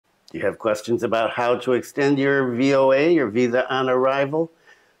You have questions about how to extend your VOA, your visa on arrival?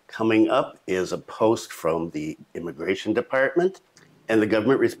 Coming up is a post from the Immigration Department and the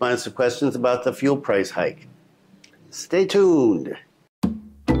government responds to questions about the fuel price hike. Stay tuned.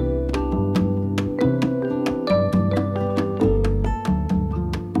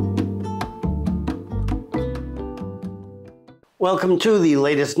 Welcome to the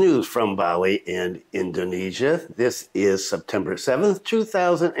latest news from Bali and Indonesia. This is September 7th,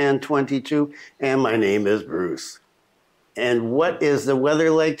 2022, and my name is Bruce. And what is the weather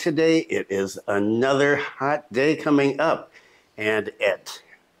like today? It is another hot day coming up, and at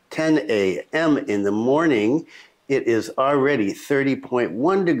 10 a.m. in the morning, it is already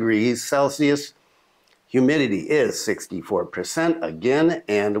 30.1 degrees Celsius. Humidity is 64% again,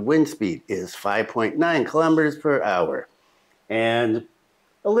 and wind speed is 5.9 kilometers per hour. And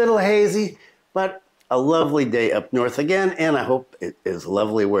a little hazy, but a lovely day up north again, and I hope it is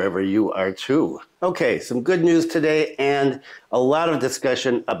lovely wherever you are too. Okay, some good news today and a lot of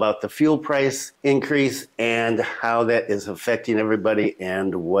discussion about the fuel price increase and how that is affecting everybody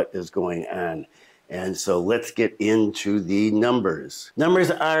and what is going on. And so let's get into the numbers. Numbers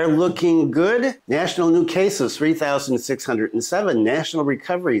are looking good. National new cases, 3,607. National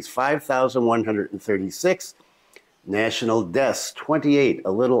recoveries, 5,136. National deaths, 28,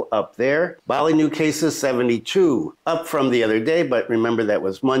 a little up there. Bali new cases, 72, up from the other day, but remember that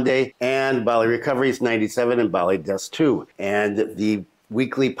was Monday. And Bali recoveries, 97, and Bali deaths 2. And the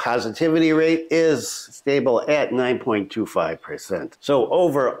weekly positivity rate is stable at 9.25%. So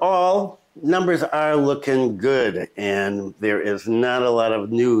overall, numbers are looking good, and there is not a lot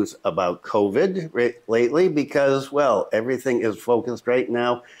of news about COVID lately because, well, everything is focused right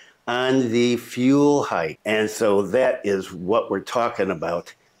now on the fuel hike. And so that is what we're talking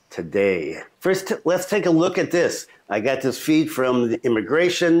about today. First, let's take a look at this. I got this feed from the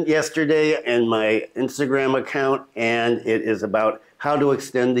immigration yesterday in my Instagram account, and it is about how to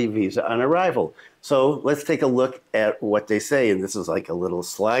extend the visa on arrival. So let's take a look at what they say. And this is like a little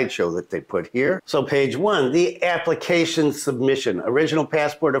slideshow that they put here. So page 1, the application submission, original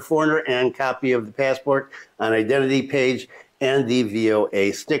passport of foreigner and copy of the passport on identity page and the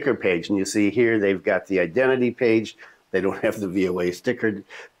VOA sticker page. And you see here, they've got the identity page. They don't have the VOA sticker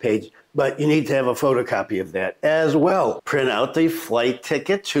page, but you need to have a photocopy of that as well. Print out the flight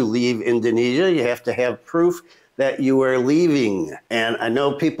ticket to leave Indonesia. You have to have proof that you are leaving. And I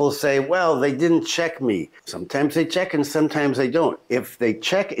know people say, well, they didn't check me. Sometimes they check and sometimes they don't. If they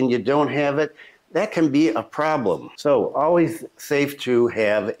check and you don't have it, that can be a problem. So always safe to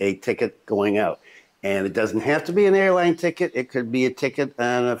have a ticket going out. And it doesn't have to be an airline ticket. It could be a ticket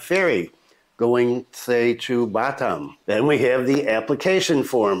on a ferry going, say, to Batam. Then we have the application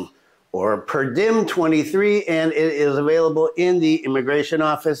form, or per diem 23, and it is available in the immigration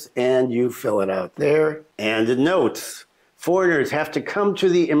office, and you fill it out there. And the notes, foreigners have to come to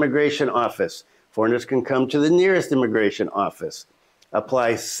the immigration office. Foreigners can come to the nearest immigration office.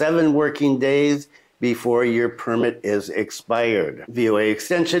 Apply 7 working days before your permit is expired. VOA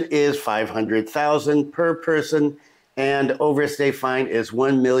extension is $500,000 per person, and overstay fine is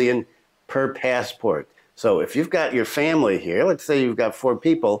 $1 million per passport. So if you've got your family here, let's say you've got 4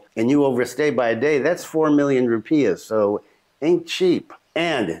 people, and you overstay by a day, that's 4 million rupiahs, so ain't cheap.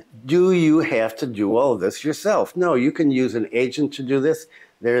 And do you have to do all of this yourself? No, you can use an agent to do this.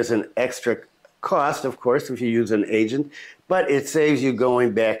 There's an extra cost, of course, if you use an agent, but it saves you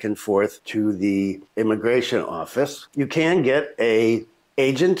going back and forth to the immigration office. You can get an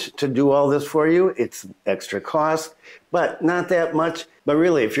agent to do all this for you. It's extra cost, but not that much. But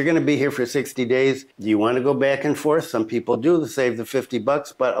really, if you're going to be here for 60 days, do you want to go back and forth? Some people do to save the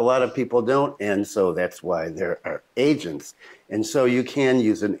 $50, but a lot of people don't, and so that's why there are agents. And so you can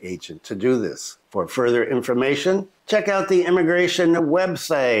use an agent to do this. For further information, check out the immigration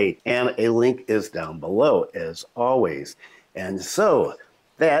website, and a link is down below, as always. And so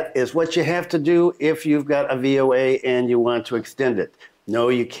that is what you have to do if you've got a VOA and you want to extend it. No,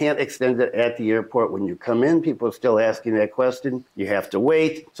 you can't extend it at the airport when you come in. People are still asking that question. You have to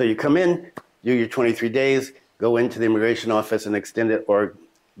wait. So you come in, do your 23 days, go into the immigration office and extend it, or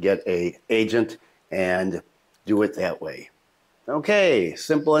get an agent and do it that way. Okay,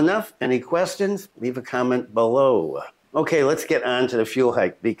 simple enough. Any questions? Leave a comment below. Okay, let's get on to the fuel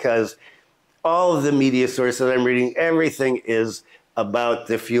hike, because all of the media sources I'm reading, everything is about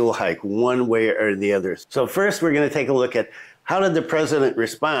the fuel hike, one way or the other. So first, we're going to take a look at how did the president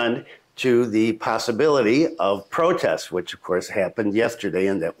respond to the possibility of protests, which of course happened yesterday,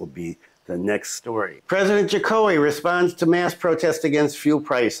 and that will be the next story. President Jokowi responds to mass protest against fuel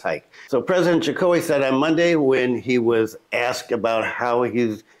price hike. So President Jokowi said on Monday, when he was asked about how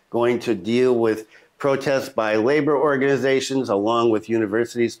he's going to deal with protests by labor organizations along with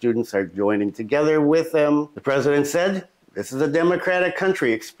university students are joining together with them. The president said, "This is a democratic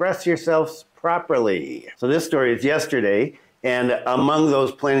country. Express yourselves properly." So this story is yesterday. And among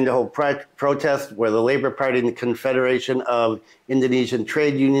those planning to hold protests were the Labor Party and the Confederation of Indonesian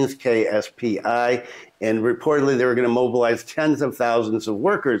Trade Unions, KSPI, and reportedly they were going to mobilize tens of thousands of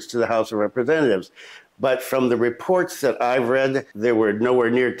workers to the House of Representatives. But from the reports that I've read, there were nowhere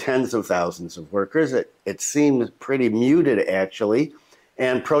near tens of thousands of workers. It seems pretty muted, actually.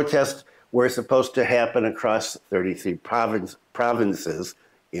 And protests were supposed to happen across 33 provinces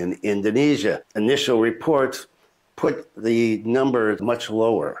in Indonesia. Initial reports put the numbers much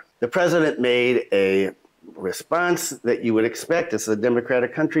lower. The president made a response that you would expect. It's a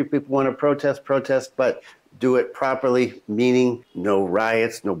democratic country. People want to protest, but do it properly, meaning no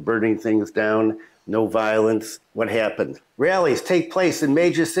riots, no burning things down, no violence. What happened? Rallies take place in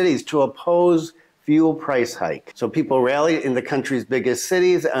major cities to oppose fuel price hike. So people rallied in the country's biggest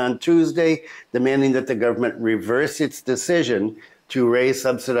cities on Tuesday, demanding that the government reverse its decision to raise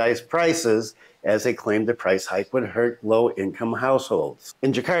subsidized prices, as they claimed the price hike would hurt low-income households.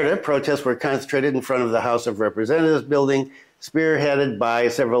 In Jakarta, protests were concentrated in front of the House of Representatives building, spearheaded by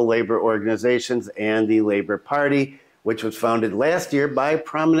several labor organizations and the Labor Party, which was founded last year by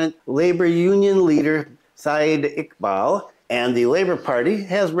prominent labor union leader Said Iqbal, and the Labor Party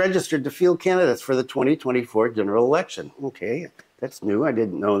has registered to field candidates for the 2024 general election. Okay, that's new. I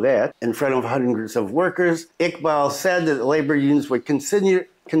didn't know that. In front of hundreds of workers, Iqbal said that the labor unions would continue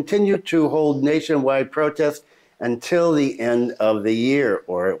to hold nationwide protests until the end of the year,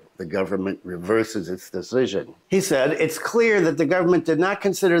 or the government reverses its decision. He said, "It's clear that the government did not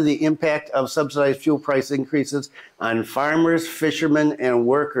consider the impact of subsidized fuel price increases on farmers, fishermen, and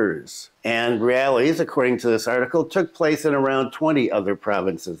workers." And rallies, according to this article, took place in around 20 other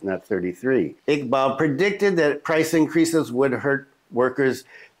provinces, not 33. Iqbal predicted that price increases would hurt workers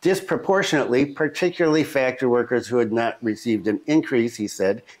disproportionately, particularly factory workers who had not received an increase, he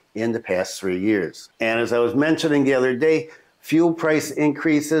said, in the past 3 years. And as I was mentioning the other day, fuel price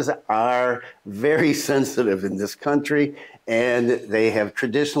increases are very sensitive in this country, and they have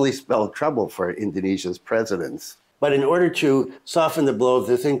traditionally spelled trouble for Indonesia's presidents. But in order to soften the blow of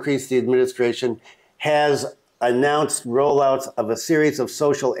this increase, the administration has announced rollouts of a series of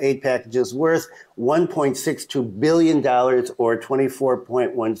social aid packages worth $1.62 billion, or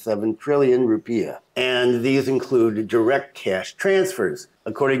 24.17 trillion rupiah. And these include direct cash transfers.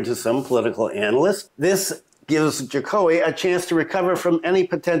 According to some political analysts, this gives Jokowi a chance to recover from any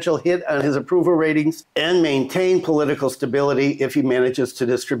potential hit on his approval ratings and maintain political stability if he manages to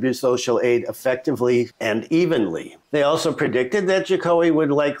distribute social aid effectively and evenly. They also predicted that Jokowi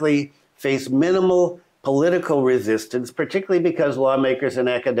would likely face minimal political resistance, particularly because lawmakers and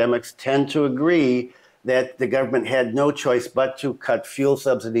academics tend to agree that the government had no choice but to cut fuel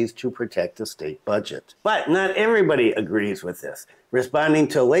subsidies to protect the state budget. But not everybody agrees with this. Responding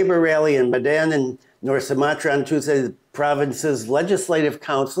to a labor rally in Medan and North Sumatra on Tuesday, the province's Legislative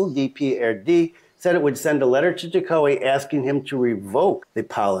Council, DPRD, said it would send a letter to Jokowi asking him to revoke the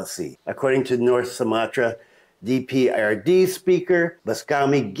policy. According to North Sumatra DPRD Speaker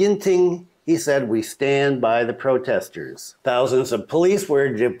Baskami Ginting, he said, "We stand by the protesters." Thousands of police were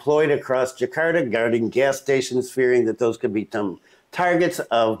deployed across Jakarta, guarding gas stations, fearing that those could become targets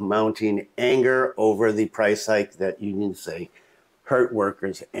of mounting anger over the price hike that unions say hurt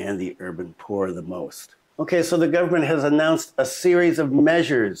workers and the urban poor the most. Okay, so the government has announced a series of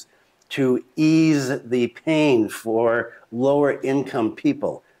measures to ease the pain for lower income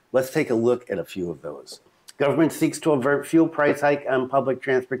people. Let's take a look at a few of those. Government seeks to avert fuel price hike on public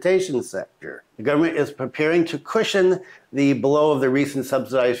transportation sector. The government is preparing to cushion the blow of the recent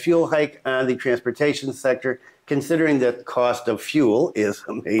subsidized fuel hike on the transportation sector, considering that cost of fuel is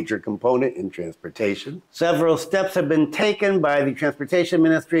a major component in transportation. Several steps have been taken by the Transportation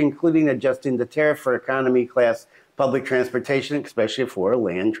Ministry, including adjusting the tariff for economy class public transportation, especially for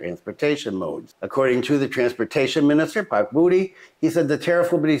land transportation modes. According to the Transportation Minister, Pak Budi, he said the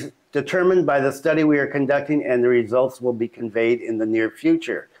tariff will be determined by the study we are conducting and the results will be conveyed in the near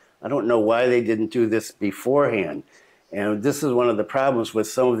future. I don't know why they didn't do this beforehand. And this is one of the problems with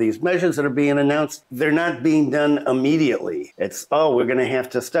some of these measures that are being announced. They're not being done immediately. It's, oh, we're going to have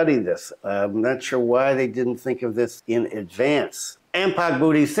to study this. I'm not sure why they didn't think of this in advance. And Pak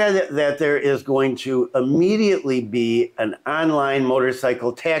Budi said that there is going to immediately be an online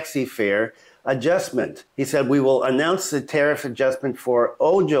motorcycle taxi fare adjustment. He said, we will announce the tariff adjustment for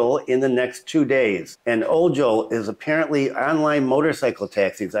ojol in the next 2 days. And ojol is apparently online motorcycle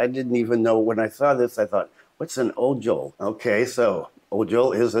taxis. I didn't even know when I saw this, I thought, what's an ojol? Okay, so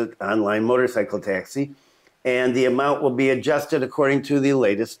Ojol is an online motorcycle taxi, and the amount will be adjusted according to the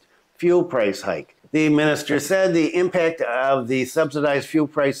latest fuel price hike. The minister said the impact of the subsidized fuel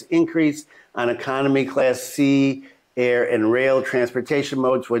price increase on economy class C, air, and rail transportation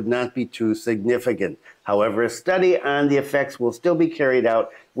modes would not be too significant. However, a study on the effects will still be carried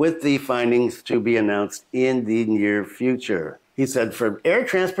out, with the findings to be announced in the near future. He said for air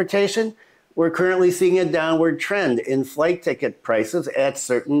transportation, we're currently seeing a downward trend in flight ticket prices at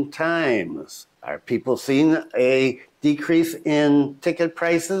certain times. Are people seeing a decrease in ticket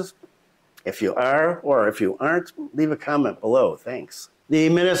prices? If you are, or if you aren't, leave a comment below. Thanks. The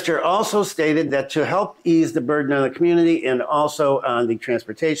minister also stated that to help ease the burden on the community and also on the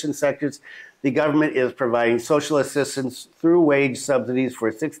transportation sectors, the government is providing social assistance through wage subsidies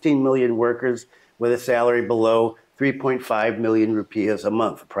for 16 million workers with a salary below 3.5 million rupees a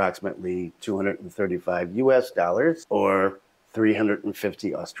month, approximately 235 US dollars or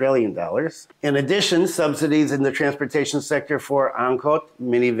 350 Australian dollars. In addition, subsidies in the transportation sector for angkot,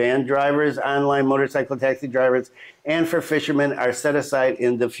 minivan drivers, online motorcycle taxi drivers, and for fishermen are set aside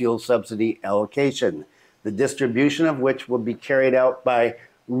in the fuel subsidy allocation, the distribution of which will be carried out by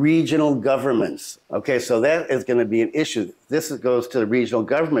regional governments. Okay, so that is going to be an issue. This goes to the regional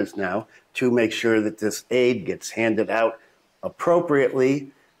governments now to make sure that this aid gets handed out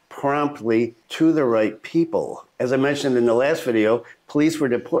appropriately, promptly to the right people. As I mentioned in the last video, police were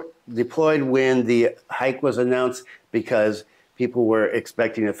deployed when the hike was announced because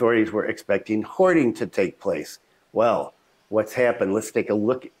authorities were expecting hoarding to take place. Well, what's happened? Let's take a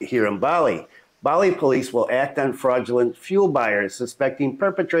look here in Bali. Bali police will act on fraudulent fuel buyers suspecting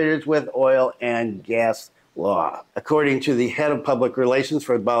perpetrators with oil and gas law. According to the head of public relations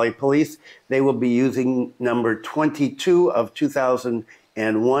for Bali police, they will be using number 22 of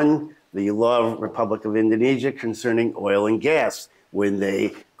 2001, the law of Republic of Indonesia concerning oil and gas, when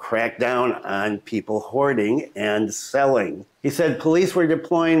they crack down on people hoarding and selling. He said police were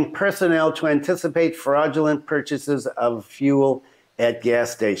deploying personnel to anticipate fraudulent purchases of fuel at gas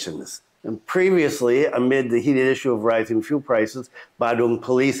stations. And previously, amid the heated issue of rising fuel prices, Badung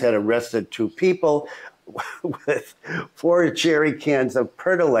police had arrested 2 people with 4 jerry cans of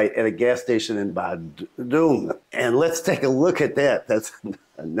pertalite at a gas station in Badung. And let's take a look at that. That's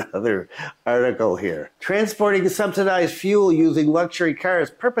another article here. Transporting subsidized fuel using luxury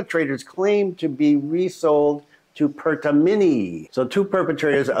cars, perpetrators claim to be resold to Pertamini. So 2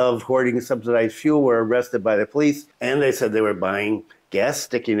 perpetrators of hoarding subsidized fuel were arrested by the police, and they said they were buying gas,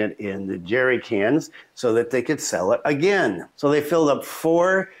 sticking it in the jerry cans so that they could sell it again. So they filled up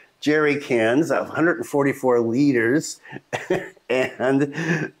 4 jerry cans of 144 liters and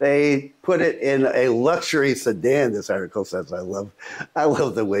they put it in a luxury sedan, this article says. I love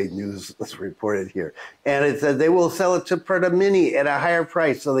the way news is reported here. And it said they will sell it to Pertamini at a higher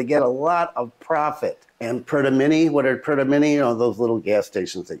price, so they get a lot of profit. And Pertamini, what are Pertamini? You know, those little gas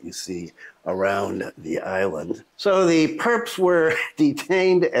stations that you see around the island. So the perps were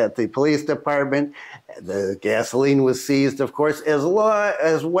detained at the police department. The gasoline was seized, of course, as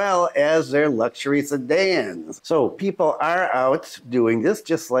well as their luxury sedans. So people are out doing this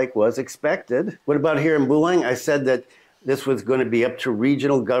just like was expected. What about here in Bulang? I said that this was going to be up to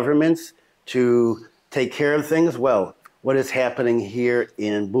regional governments to take care of things. Well, what is happening here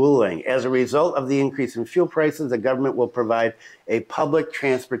in Bulang? As a result of the increase in fuel prices, the government will provide a public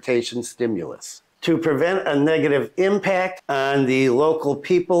transportation stimulus. To prevent a negative impact on the local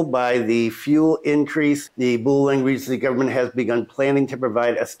people by the fuel increase, the Bulang Regency government has begun planning to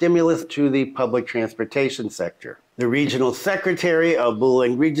provide a stimulus to the public transportation sector. The regional secretary of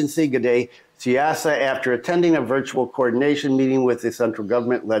Bulang Regency, Govt Siasa, after attending a virtual coordination meeting with the central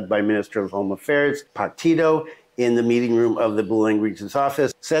government led by Minister of Home Affairs, Pak Tito, in the meeting room of the Bulang Region's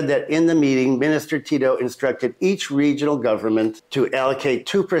office, said that in the meeting, Minister Tito instructed each regional government to allocate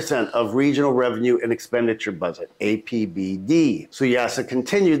 2% of regional revenue and expenditure budget, APBD. Suyasa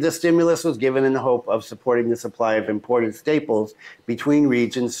continued, the stimulus was given in the hope of supporting the supply of imported staples between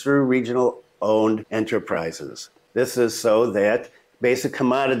regions through regional-owned enterprises. This is so that basic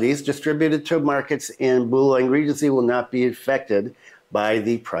commodities distributed to markets in Bulang Regency will not be affected by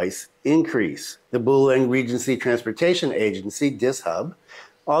the price increase. The Bulang Regency Transportation Agency, DISHUB,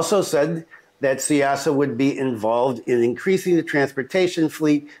 also said that Siasa would be involved in increasing the transportation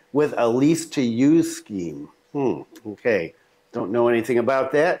fleet with a lease-to-use scheme. Okay, don't know anything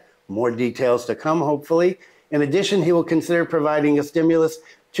about that. More details to come, hopefully. In addition, he will consider providing a stimulus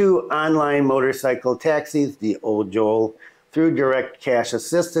to online motorcycle taxis, the Ojol, through direct cash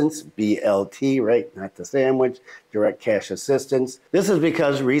assistance, BLT, right? Not the sandwich, direct cash assistance. This is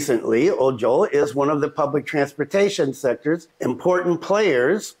because recently, ojol is one of the public transportation sector's important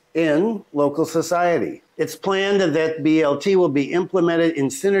players in local society. It's planned that BLT will be implemented in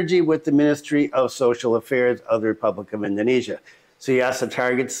synergy with the Ministry of Social Affairs of the Republic of Indonesia. Siasa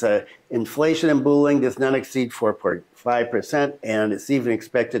targets inflation in Bulan does not exceed 4.5%, and it's even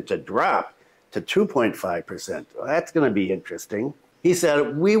expected to drop to 2.5%. Well, that's going to be interesting. He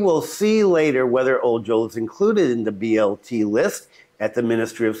said, we will see later whether ojol is included in the BLT list at the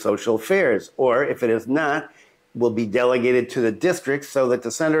Ministry of Social Affairs, or if it is not, will be delegated to the districts so that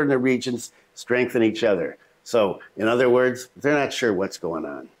the center and the regions strengthen each other. So, in other words, they're not sure what's going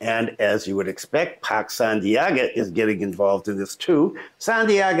on. And as you would expect, Pak Sandiaga is getting involved in this too.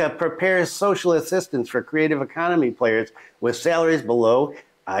 Sandiaga prepares social assistance for creative economy players with salaries below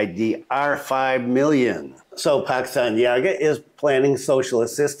IDR 5 million. So Pak Sandiaga is planning social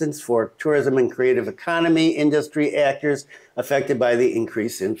assistance for tourism and creative economy industry actors affected by the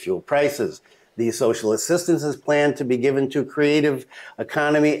increase in fuel prices. The social assistance is planned to be given to creative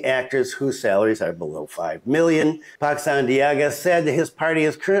economy actors whose salaries are below 5 million. Pak Sandiaga said his party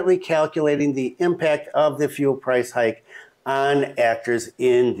is currently calculating the impact of the fuel price hike on actors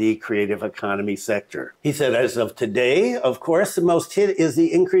in the creative economy sector. He said, as of today, of course, the most hit is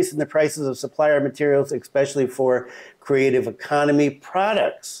the increase in the prices of supplier materials, especially for creative economy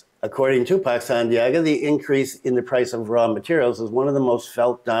products. According to Pak Sandiaga, the increase in the price of raw materials is one of the most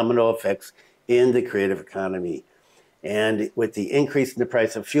felt domino effects in the creative economy. And with the increase in the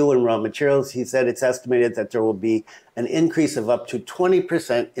price of fuel and raw materials, he said it's estimated that there will be an increase of up to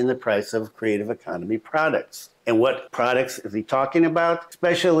 20% in the price of creative economy products. And what products is he talking about?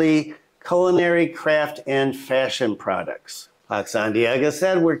 Especially culinary, craft, and fashion products. Pak Sandiaga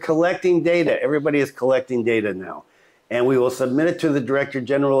said, we're collecting data. Everybody is collecting data now. And we will submit it to the Director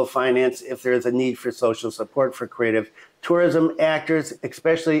General of Finance if there is a need for social support for creative tourism actors,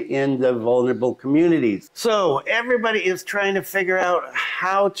 especially in the vulnerable communities. So everybody is trying to figure out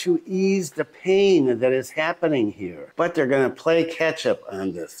how to ease the pain that is happening here. But they're going to play catch up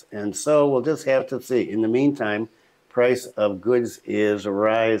on this. And so we'll just have to see. In the meantime, price of goods is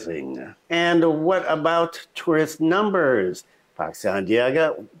rising. And what about tourist numbers? Pak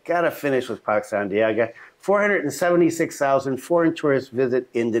Sandiaga, gotta finish with Pak Sandiaga. 476,000 foreign tourists visit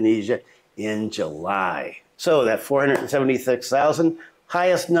Indonesia in July. So that 476,000,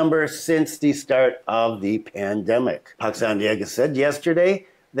 highest number since the start of the pandemic. Pak Sandiaga said yesterday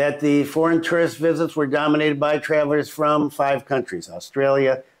that the foreign tourist visits were dominated by travelers from 5 countries,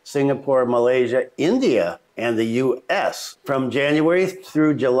 Australia, Singapore, Malaysia, India, and the U.S. From January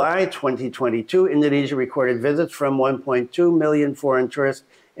through July 2022, Indonesia recorded visits from 1.2 million foreign tourists,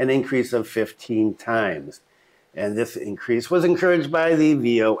 an increase of 15 times. And this increase was encouraged by the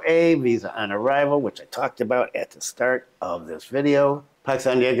VOA, Visa on Arrival, which I talked about at the start of this video. Pak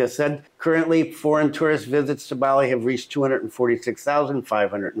Sandiaga said, currently foreign tourist visits to Bali have reached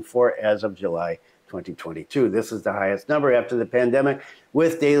 246,504 as of July 2022. This is the highest number after the pandemic,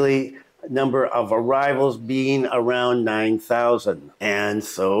 with daily number of arrivals being around 9,000. And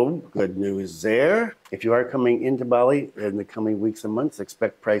so, good news there. If you are coming into Bali in the coming weeks and months,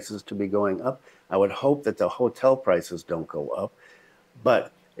 expect prices to be going up. I would hope that the hotel prices don't go up,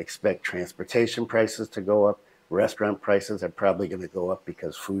 but expect transportation prices to go up. Restaurant prices are probably going to go up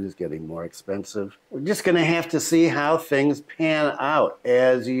because food is getting more expensive. We're just going to have to see how things pan out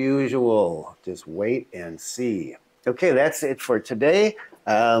as usual. Just wait and see. Okay, that's it for today.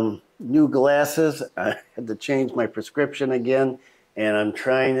 New glasses. I had to change my prescription again, and I'm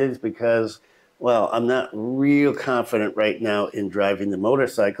trying this because, well, I'm not real confident right now in driving the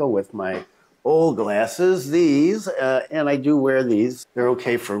motorcycle with my old glasses. These, and I do wear these. They're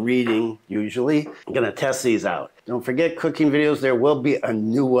okay for reading, usually. I'm going to test these out. Don't forget cooking videos. There will be a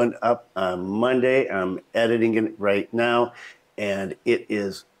new one up on Monday. I'm editing it right now, and it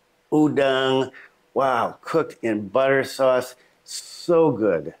is udang. Wow, cooked in butter sauce. So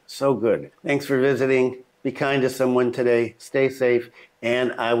good, so good. Thanks for visiting. Be kind to someone today. Stay safe,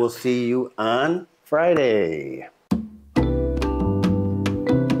 and I will see you on Friday.